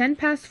around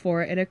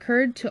 4:10, it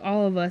occurred to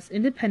all of us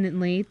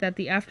independently that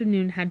the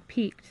afternoon had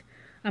peaked.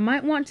 I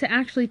might want to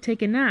actually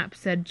take a nap,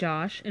 said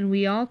Josh, and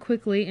we all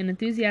quickly and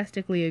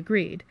enthusiastically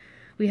agreed.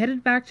 We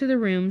headed back to the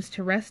rooms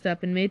to rest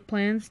up and made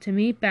plans to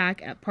meet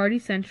back at Party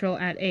Central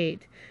at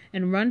 8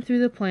 and run through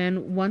the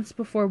plan once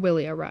before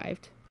Willie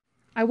arrived.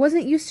 I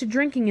wasn't used to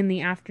drinking in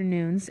the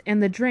afternoons,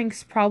 and the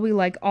drinks, probably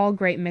like all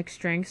great mixed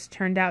drinks,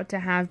 turned out to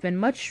have been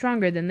much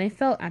stronger than they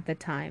felt at the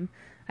time.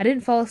 I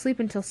didn't fall asleep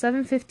until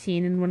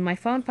 7:15, and when my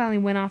phone finally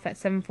went off at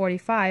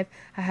 7:45,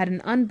 I had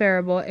an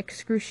unbearable,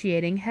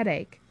 excruciating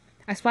headache.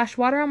 I splashed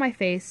water on my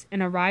face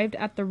and arrived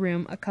at the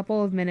room a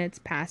couple of minutes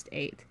past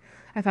 8.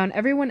 I found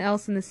everyone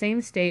else in the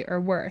same state or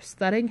worse,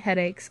 thudding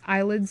headaches,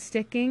 eyelids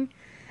sticking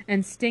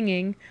and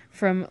stinging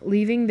from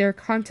leaving their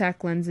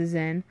contact lenses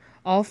in,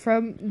 all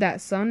from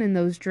that sun and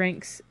those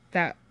drinks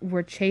that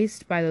were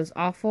chased by those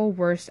awful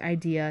worst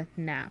idea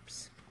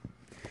naps.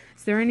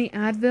 Is there any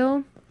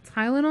Advil?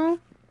 Tylenol?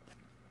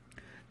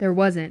 There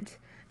wasn't.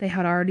 They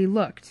had already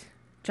looked.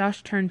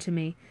 Josh turned to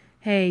me.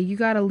 Hey, you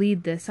gotta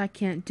lead this. I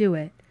can't do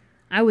it.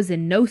 I was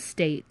in no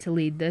state to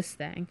lead this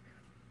thing.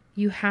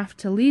 You have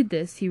to lead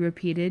this, he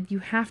repeated. You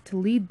have to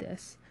lead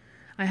this.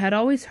 I had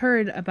always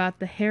heard about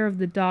the hair of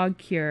the dog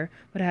cure,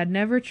 but I had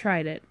never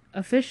tried it,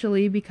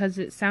 officially because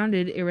it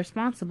sounded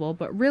irresponsible,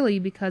 but really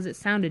because it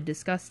sounded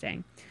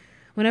disgusting.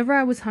 Whenever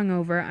I was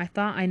hungover, I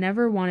thought I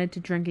never wanted to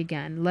drink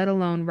again, let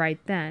alone right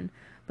then.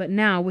 But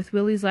now, with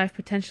Willie's life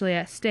potentially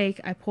at stake,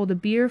 I pulled a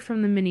beer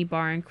from the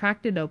minibar and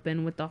cracked it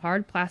open with the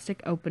hard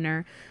plastic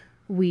opener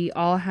we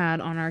all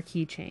had on our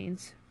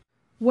keychains.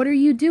 What are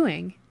you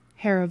doing?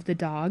 Hair of the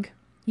dog.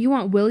 You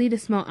want Willie to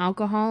smell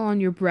alcohol on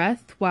your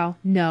breath? Well,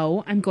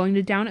 no, I'm going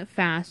to down it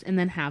fast and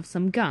then have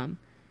some gum.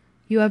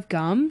 You have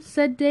gum?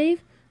 Said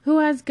Dave. Who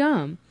has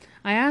gum?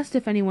 I asked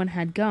if anyone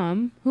had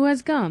gum. Who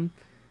has gum?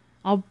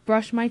 I'll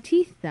brush my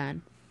teeth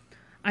then.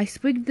 I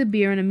swigged the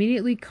beer and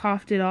immediately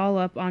coughed it all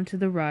up onto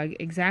the rug,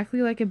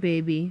 exactly like a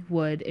baby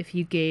would if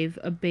you gave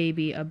a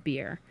baby a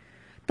beer.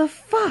 The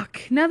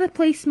fuck? Now the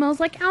place smells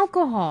like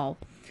alcohol.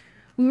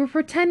 We were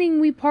pretending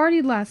we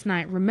partied last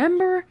night,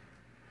 remember?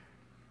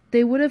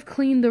 They would have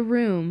cleaned the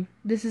room.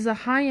 This is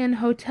a high-end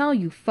hotel,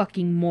 you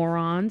fucking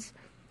morons.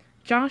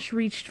 Josh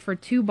reached for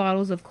 2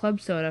 bottles of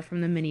club soda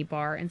from the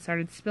minibar and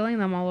started spilling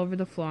them all over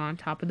the floor on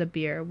top of the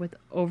beer with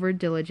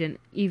over-diligent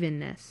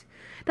evenness.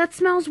 That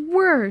smells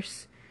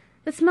worse.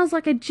 That smells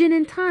like a gin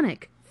and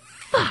tonic.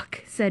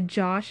 Fuck, said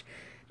Josh.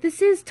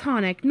 This is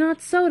tonic,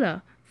 not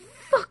soda.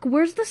 Fuck,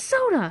 where's the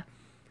soda?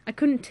 I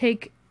couldn't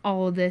take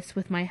all of this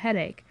with my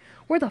headache.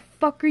 Where the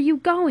fuck are you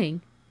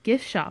going?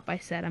 Gift shop, I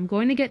said. I'm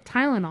going to get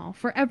Tylenol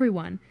for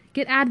everyone.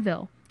 Get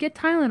Advil. Get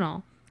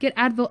Tylenol. Get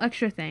Advil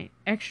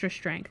extra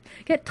strength.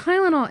 Get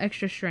Tylenol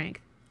extra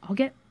strength. I'll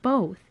get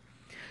both.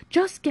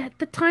 Just get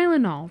the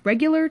Tylenol.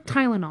 Regular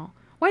Tylenol.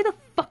 Why the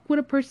fuck would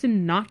a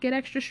person not get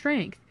extra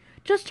strength?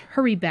 Just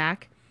hurry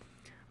back.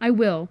 I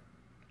will.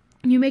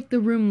 You make the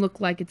room look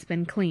like it's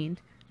been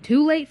cleaned.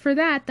 Too late for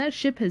that. That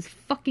ship has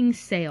fucking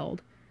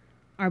sailed.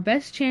 Our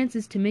best chance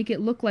is to make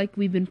it look like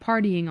we've been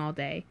partying all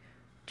day.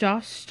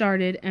 Josh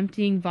started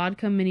emptying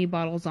vodka mini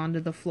bottles onto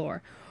the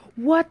floor.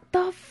 What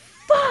the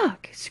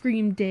fuck?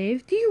 Screamed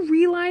Dave. Do you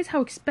realize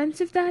how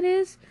expensive that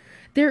is?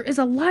 There is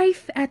a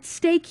life at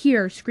stake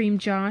here, screamed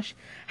Josh.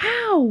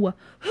 How?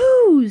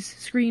 Whose?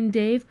 Screamed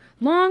Dave.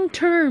 Long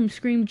term,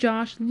 screamed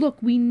Josh. Look,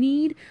 we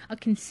need a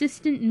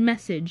consistent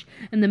message,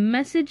 and the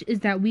message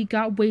is that we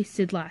got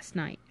wasted last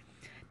night.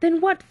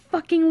 Then what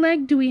fucking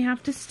leg do we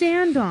have to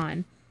stand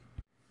on?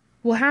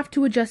 We'll have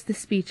to adjust the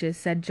speeches,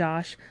 said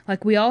Josh,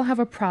 like we all have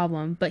a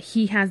problem, but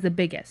he has the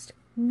biggest.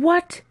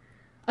 What?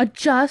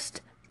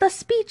 Adjust the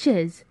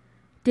speeches?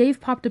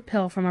 Dave popped a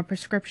pill from a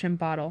prescription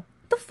bottle.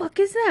 The fuck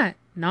is that?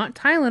 Not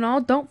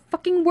Tylenol. Don't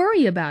fucking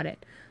worry about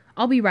it.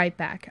 I'll be right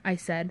back, I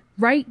said.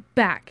 Right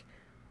back.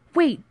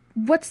 Wait,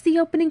 what's the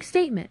opening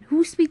statement?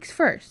 Who speaks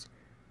first?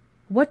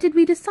 What did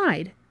we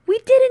decide? We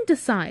didn't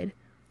decide.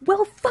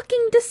 Well,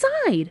 fucking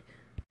decide.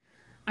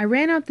 I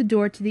ran out the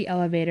door to the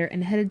elevator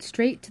and headed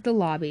straight to the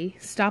lobby,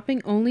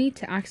 stopping only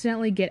to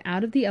accidentally get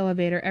out of the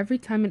elevator every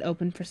time it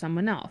opened for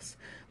someone else,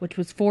 which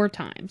was 4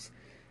 times.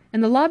 In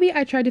the lobby,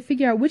 I tried to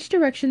figure out which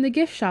direction the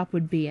gift shop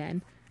would be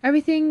in.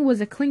 Everything was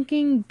a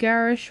clinking,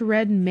 garish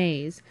red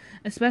maze,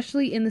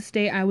 especially in the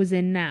state I was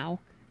in now.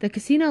 The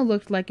casino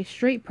looked like a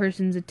straight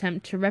person's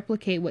attempt to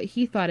replicate what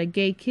he thought a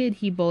gay kid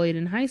he bullied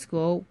in high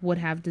school would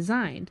have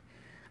designed.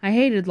 I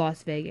hated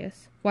Las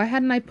Vegas. Why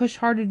hadn't I pushed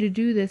harder to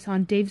do this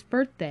on Dave's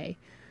birthday?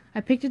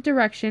 I picked a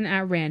direction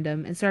at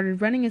random and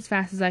started running as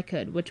fast as I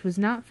could, which was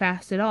not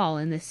fast at all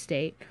in this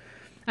state.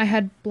 A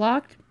hand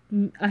blocked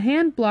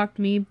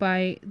me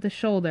by the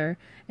shoulder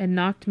and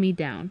knocked me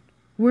down.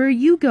 Where are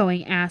you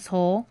going,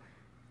 asshole?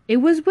 It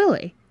was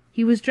Willie.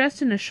 He was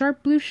dressed in a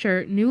sharp blue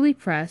shirt, newly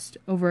pressed,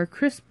 over a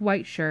crisp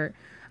white shirt,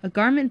 a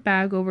garment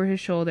bag over his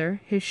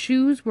shoulder. His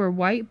shoes were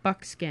white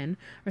buckskin,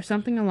 or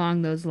something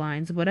along those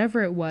lines.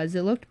 Whatever it was,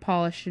 it looked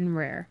polished and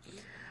rare.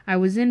 I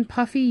was in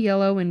puffy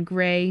yellow and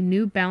gray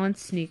New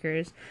Balance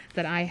sneakers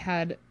that I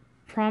had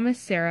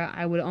promised Sarah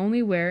I would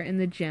only wear in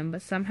the gym,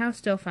 but somehow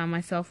still found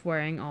myself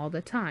wearing all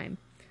the time.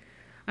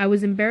 I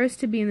was embarrassed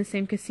to be in the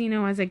same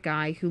casino as a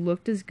guy who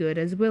looked as good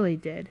as Willie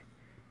did.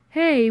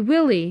 Hey,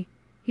 Willie!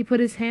 He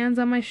put his hands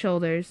on my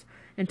shoulders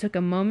and took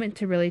a moment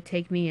to really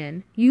take me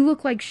in. You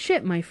look like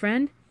shit, my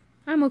friend.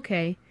 I'm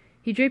okay.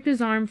 He draped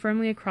his arm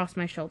firmly across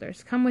my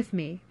shoulders. Come with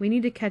me. We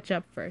need to catch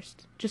up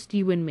first. Just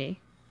you and me.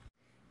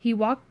 He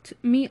walked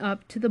me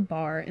up to the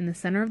bar in the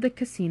center of the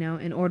casino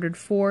and ordered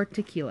 4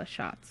 tequila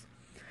shots.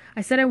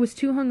 I said I was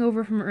too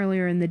hungover from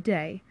earlier in the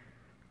day.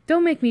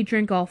 Don't make me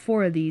drink all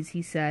 4 of these,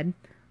 he said.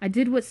 I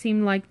did what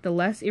seemed like the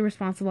less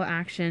irresponsible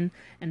action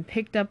and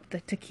picked up the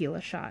tequila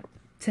shot.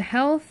 To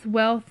health,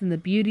 wealth, and the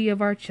beauty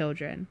of our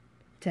children.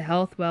 To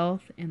health,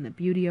 wealth, and the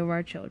beauty of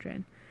our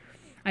children.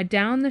 I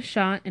downed the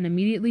shot and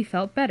immediately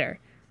felt better.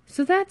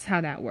 So that's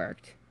how that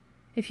worked.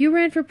 If you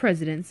ran for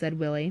president, said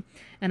Willie,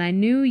 and I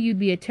knew you'd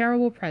be a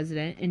terrible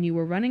president, and you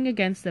were running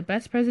against the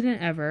best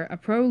president ever, a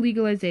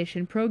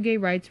pro-legalization, pro-gay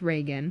rights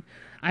Reagan,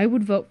 I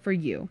would vote for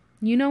you.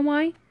 You know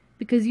why?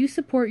 Because you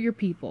support your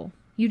people.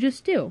 You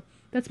just do.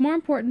 That's more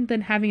important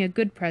than having a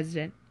good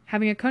president,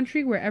 having a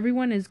country where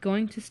everyone is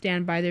going to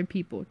stand by their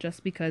people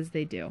just because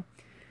they do.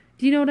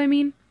 Do you know what I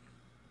mean?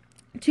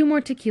 2 more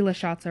tequila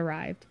shots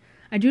arrived.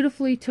 I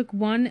dutifully took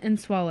one and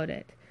swallowed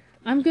it.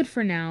 I'm good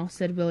for now,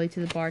 said Willie to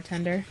the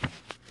bartender.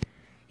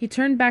 He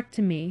turned back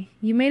to me.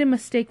 You made a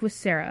mistake with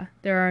Sarah.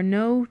 There are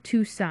no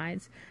 2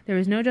 sides. There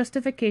is no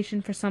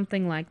justification for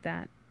something like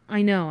that.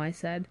 I know, I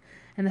said.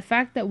 And the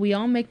fact that we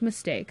all make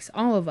mistakes,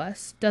 all of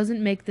us,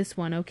 doesn't make this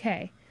one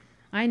okay.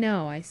 I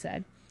know, I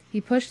said. He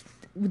pushed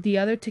the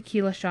other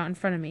tequila shot in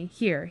front of me.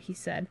 Here, he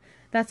said.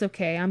 That's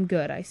okay, I'm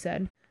good, I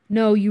said.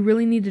 No, you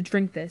really need to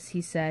drink this,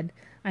 he said.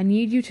 I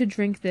need you to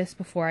drink this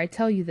before I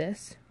tell you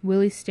this.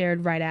 Willie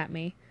stared right at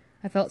me.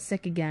 I felt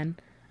sick again.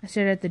 I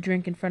stared at the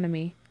drink in front of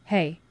me.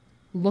 Hey,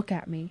 look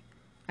at me.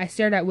 I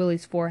stared at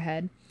Willie's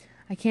forehead.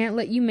 I can't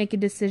let you make a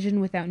decision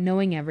without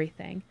knowing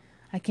everything.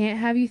 I can't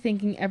have you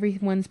thinking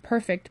everyone's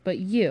perfect but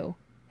you.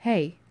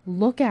 Hey,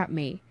 look at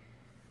me.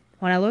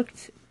 When I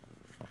looked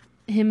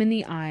him in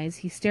the eyes,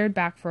 he stared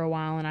back for a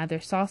while and either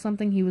saw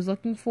something he was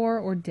looking for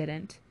or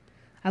didn't.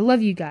 I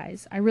love you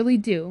guys. I really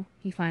do,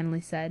 he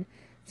finally said.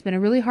 It's been a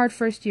really hard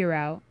first year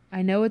out.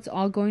 I know it's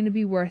all going to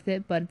be worth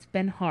it, but it's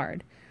been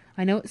hard.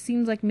 I know it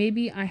seems like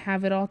maybe I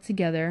have it all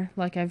together,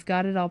 like I've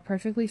got it all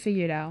perfectly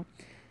figured out,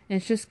 and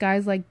it's just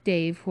guys like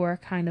Dave who are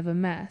kind of a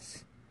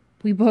mess.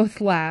 We both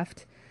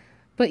laughed.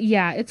 But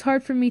yeah, it's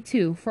hard for me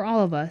too, for all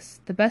of us.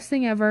 The best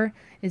thing ever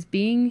is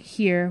being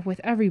here with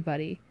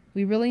everybody.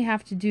 We really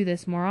have to do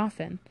this more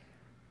often.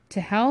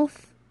 To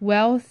health,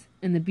 wealth,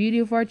 and the beauty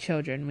of our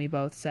children, we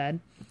both said.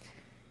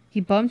 He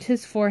bumped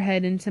his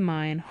forehead into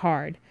mine,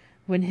 hard.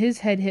 When his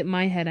head hit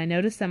my head, I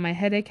noticed that my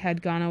headache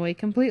had gone away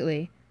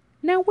completely.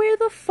 "Now where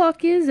the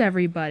fuck is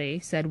everybody?"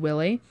 said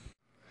Willie.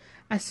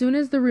 As soon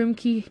as the room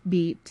key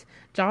beeped,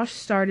 Josh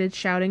started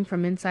shouting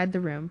from inside the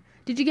room,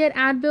 "Did you get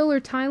Advil or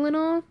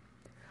Tylenol?"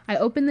 I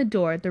opened the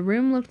door. The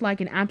room looked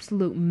like an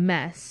absolute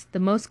mess, the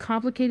most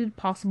complicated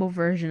possible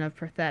version of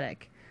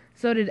pathetic.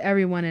 So did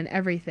everyone and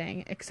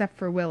everything, except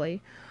for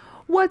Willie.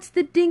 "What's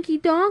the dinky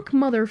donk,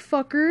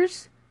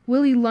 motherfuckers?"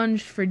 Willie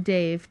lunged for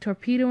Dave,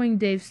 torpedoing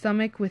Dave's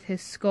stomach with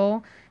his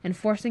skull and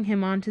forcing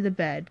him onto the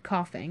bed,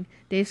 coughing.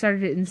 Dave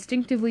started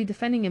instinctively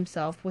defending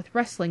himself with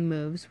wrestling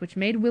moves, which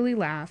made Willie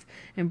laugh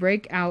and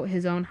break out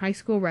his own high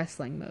school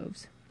wrestling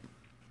moves.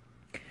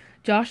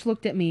 Josh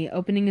looked at me,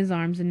 opening his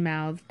arms and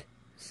mouthed,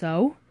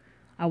 "So?"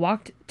 I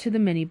walked to the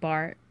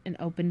minibar and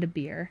opened a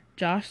beer.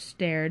 Josh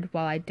stared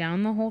while I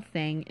downed the whole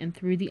thing and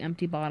threw the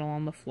empty bottle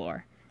on the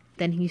floor.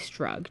 Then he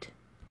shrugged.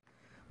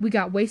 We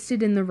got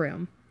wasted in the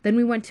room. Then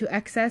we went to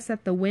Excess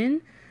at the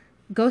Wynn,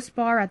 Ghost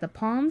Bar at the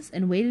Palms,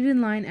 and waited in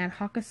line at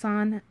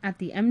Hakkasan at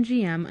the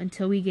MGM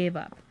until we gave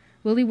up.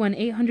 Willie won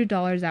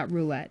 $800 at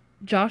roulette.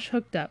 Josh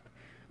hooked up.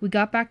 We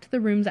got back to the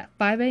rooms at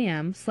 5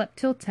 a.m., slept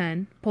till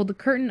 10, pulled the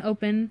curtain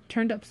open,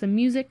 turned up some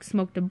music,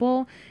 smoked a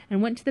bowl,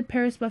 and went to the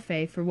Paris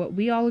buffet for what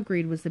we all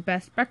agreed was the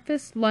best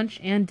breakfast, lunch,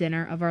 and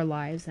dinner of our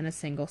lives in a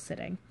single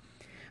sitting.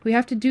 "We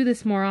have to do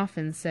this more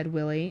often," said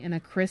Willie, in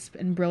a crisp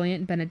and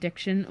brilliant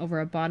benediction over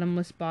a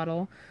bottomless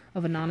bottle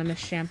of anonymous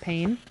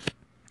champagne.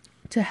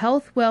 "To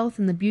health, wealth,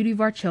 and the beauty of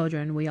our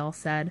children," we all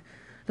said.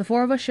 The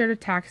four of us shared a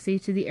taxi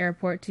to the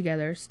airport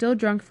together, still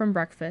drunk from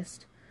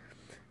breakfast.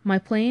 My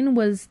plane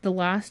was the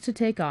last to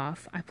take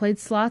off. I played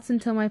slots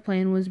until my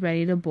plane was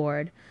ready to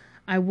board.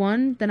 I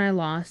won, then I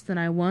lost, then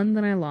I won,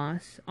 then I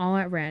lost, all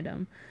at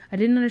random. I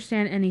didn't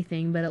understand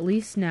anything, but at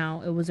least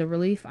now it was a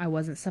relief I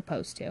wasn't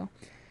supposed to.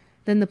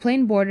 Then the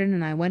plane boarded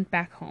and I went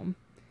back home.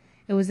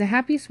 It was the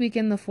happiest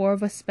weekend the four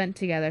of us spent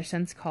together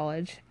since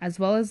college, as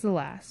well as the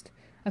last.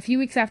 A few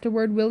weeks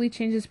afterward, Willie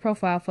changed his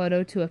profile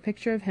photo to a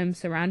picture of him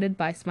surrounded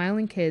by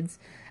smiling kids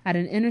at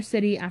an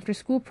inner-city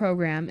after-school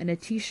program in a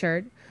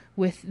t-shirt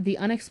with the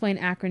unexplained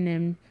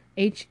acronym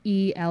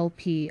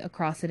HELP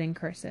across it in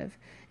cursive,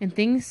 and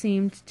things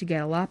seemed to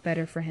get a lot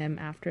better for him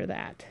after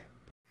that.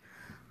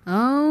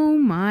 Oh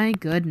my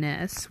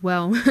goodness.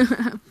 Well,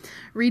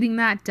 reading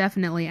that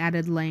definitely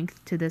added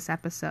length to this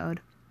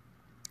episode.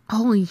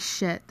 Holy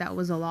shit, that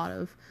was a lot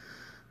of...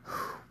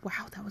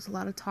 Wow, that was a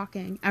lot of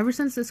talking. Ever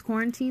since this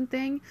quarantine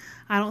thing,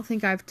 I don't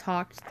think I've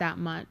talked that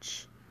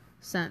much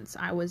since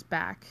I was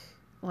back,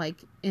 like,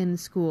 in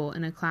school,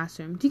 in a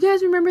classroom. Do you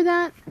guys remember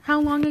that?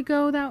 How long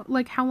ago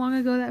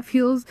that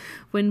feels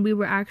when we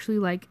were actually,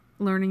 like,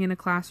 learning in a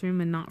classroom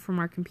and not from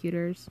our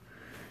computers?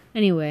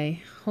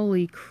 Anyway,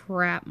 holy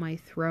crap, my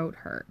throat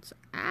hurts.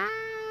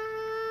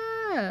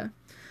 Ah!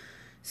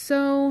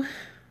 So,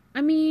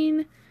 I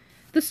mean,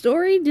 the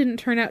story didn't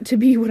turn out to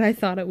be what I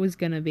thought it was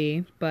gonna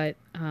be, but,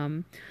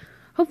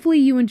 hopefully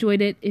you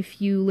enjoyed it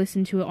if you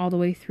listened to it all the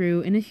way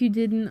through, and if you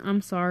didn't,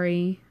 I'm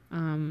sorry.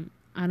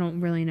 I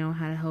don't really know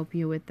how to help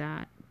you with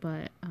that,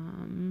 but,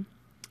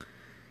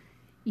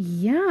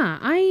 yeah,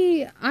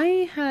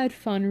 I had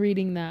fun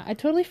reading that. I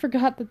totally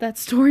forgot that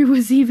story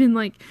was even,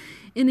 like,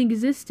 in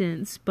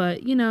existence,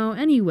 but,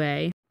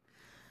 anyway.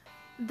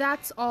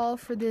 That's all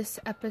for this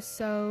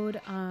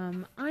episode.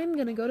 I'm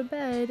gonna go to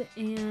bed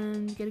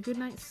and get a good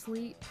night's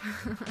sleep.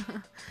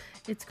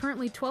 It's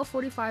currently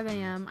 12:45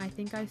 a.m. I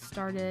think I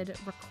started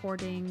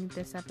recording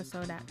this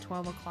episode at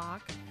 12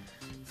 o'clock.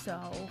 So,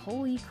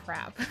 holy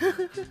crap.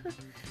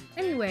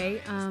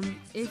 Anyway,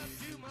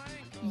 if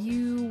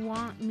you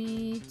want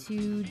me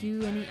to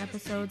do any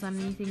episodes on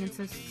anything in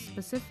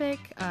specific,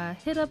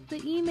 hit up the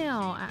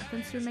email at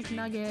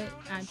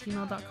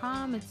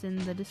finstermcnugget@gmail.com. It's in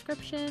the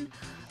description.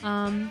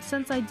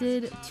 Since I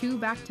did 2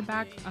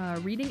 back-to-back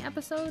reading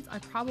episodes, I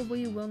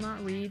probably will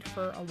not read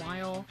for a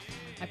while.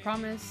 I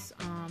promise.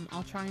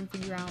 I'll try and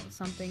figure out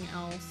something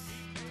else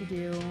to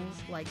do,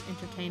 like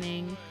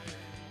entertaining,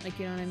 like,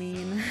 you know what I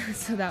mean?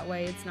 So that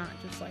way it's not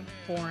just, like,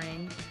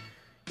 boring.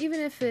 Even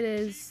if it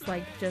is,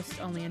 like, just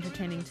only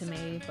entertaining to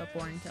me, but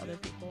boring to other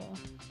people.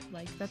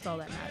 Like, that's all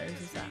that matters,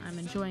 is that I'm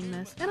enjoying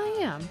this. And I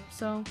am.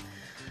 So,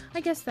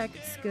 I guess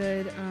that's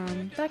good.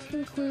 That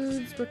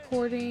concludes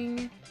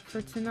recording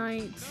for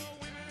tonight.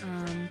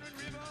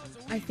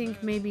 I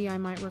think maybe I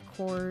might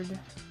record,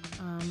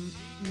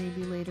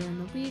 maybe later in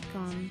the week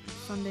on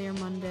Sunday or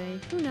Monday.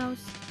 Who knows?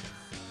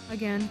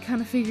 Again,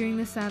 kind of figuring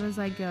this out as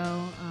I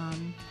go.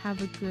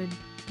 Have a good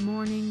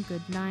morning,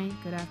 good night,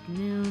 good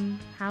afternoon.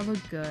 Have a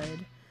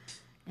good.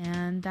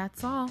 And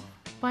that's all.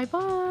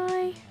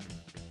 Bye-bye.